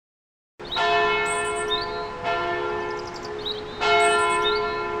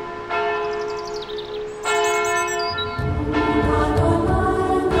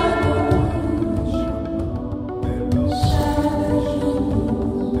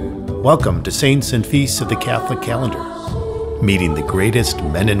Welcome to Saints and Feasts of the Catholic Calendar, meeting the greatest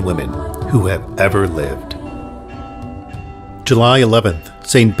men and women who have ever lived. July 11th,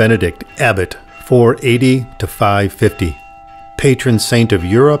 Saint Benedict, Abbot, 480 to 550, patron saint of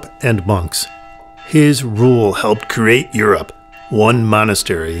Europe and monks. His rule helped create Europe, one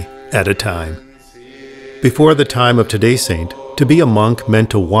monastery at a time. Before the time of today's saint, to be a monk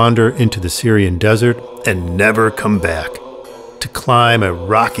meant to wander into the Syrian desert and never come back, to climb a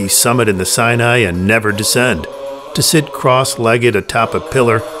rocky summit in the Sinai and never descend, to sit cross-legged atop a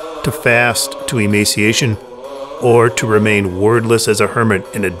pillar, to fast to emaciation, or to remain wordless as a hermit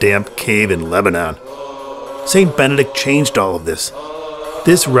in a damp cave in Lebanon. Saint Benedict changed all of this.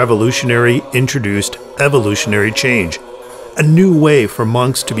 This revolutionary introduced evolutionary change, a new way for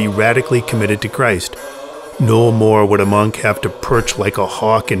monks to be radically committed to Christ. No more would a monk have to perch like a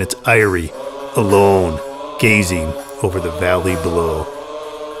hawk in its eyrie, alone, gazing over the valley below.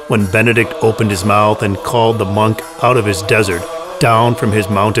 When Benedict opened his mouth and called the monk out of his desert, down from his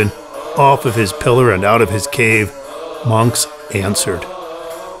mountain, off of his pillar and out of his cave, monks answered.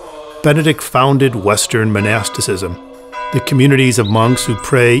 Benedict founded Western monasticism, the communities of monks who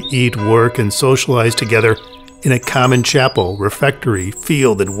pray, eat, work, and socialize together in a common chapel, refectory,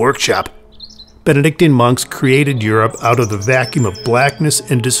 field, and workshop. Benedictine monks created Europe out of the vacuum of blackness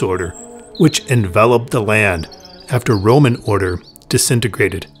and disorder, which enveloped the land after Roman order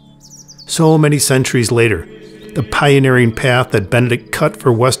disintegrated. So many centuries later, the pioneering path that Benedict cut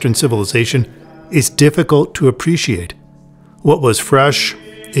for Western civilization is difficult to appreciate. What was fresh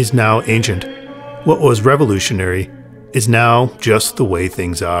is now ancient. What was revolutionary is now just the way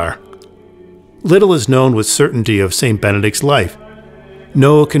things are. Little is known with certainty of Saint Benedict's life.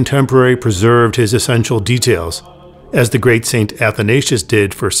 No contemporary preserved his essential details, as the great Saint Athanasius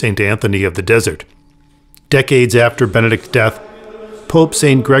did for Saint Anthony of the Desert. Decades after Benedict's death, Pope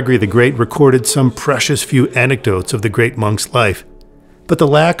Saint Gregory the Great recorded some precious few anecdotes of the great monk's life, but the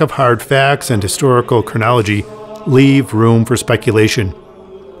lack of hard facts and historical chronology leave room for speculation.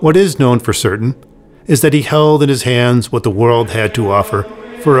 What is known for certain is that he held in his hands what the world had to offer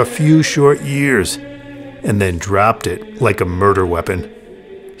for a few short years, and then dropped it like a murder weapon.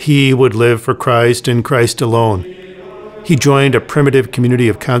 He would live for Christ and Christ alone. He joined a primitive community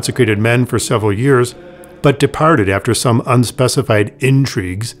of consecrated men for several years, but departed after some unspecified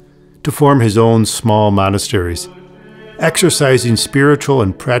intrigues to form his own small monasteries. Exercising spiritual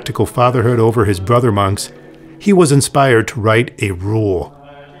and practical fatherhood over his brother monks, he was inspired to write a rule.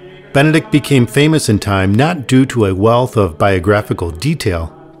 Benedict became famous in time not due to a wealth of biographical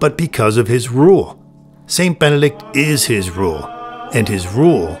detail, but because of his rule. Saint Benedict is his rule, and his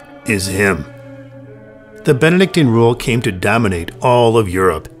rule is him. The Benedictine rule came to dominate all of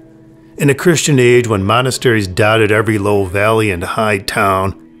Europe. In a Christian age when monasteries dotted every low valley and high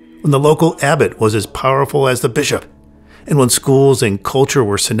town, when the local abbot was as powerful as the bishop, and when schools and culture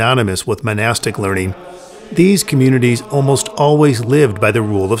were synonymous with monastic learning, these communities almost always lived by the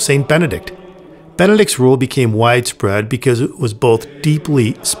rule of Saint Benedict. Benedict's rule became widespread because it was both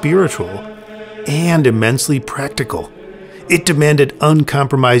deeply spiritual and immensely practical. It demanded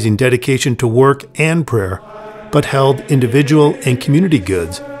uncompromising dedication to work and prayer, but held individual and community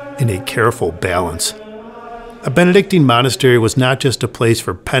goods in a careful balance. A Benedictine monastery was not just a place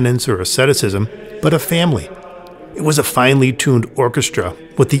for penance or asceticism, but a family. It was a finely tuned orchestra,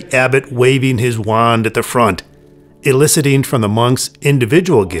 with the abbot waving his wand at the front, eliciting from the monks'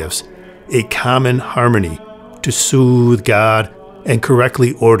 individual gifts a common harmony to soothe God and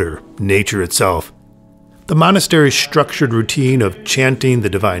correctly order nature itself. The monastery's structured routine of chanting the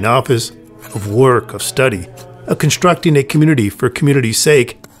divine office, of work, of study, of constructing a community for community's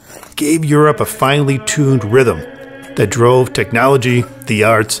sake, gave Europe a finely tuned rhythm that drove technology, the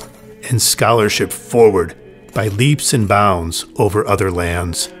arts, and scholarship forward by leaps and bounds over other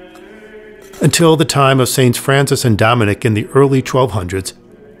lands. Until the time of Saints Francis and Dominic in the early 1200s,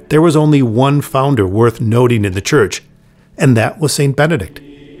 there was only one founder worth noting in the Church, and that was Saint Benedict.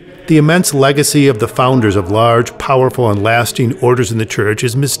 The immense legacy of the founders of large, powerful, and lasting orders in the Church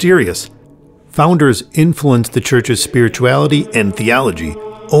is mysterious. Founders influenced the Church's spirituality and theology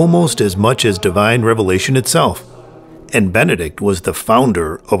almost as much as divine revelation itself, and Benedict was the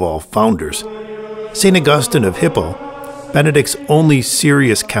founder of all founders. St. Augustine of Hippo, Benedict's only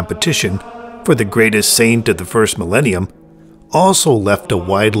serious competition for the greatest saint of the first millennium, also left a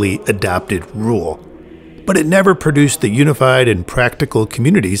widely adopted rule, but it never produced the unified and practical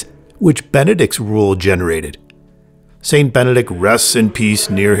communities which Benedict's rule generated. Saint Benedict rests in peace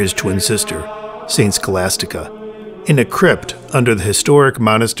near his twin sister, Saint Scholastica, in a crypt under the historic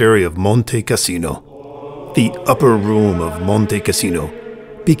monastery of Monte Cassino. The upper room of Monte Cassino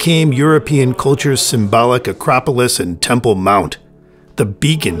became European culture's symbolic Acropolis and Temple Mount, the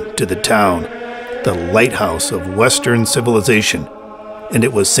beacon to the town, the lighthouse of Western civilization, and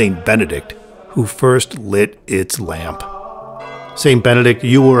it was St. Benedict who first lit its lamp. St. Benedict,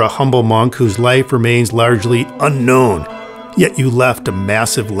 you were a humble monk whose life remains largely unknown, yet you left a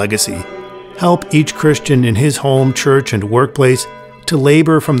massive legacy. Help each Christian in his home, church, and workplace to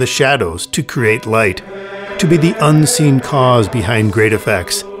labor from the shadows to create light, to be the unseen cause behind great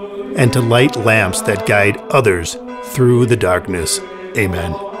effects, and to light lamps that guide others through the darkness.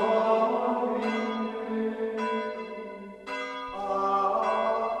 Amen.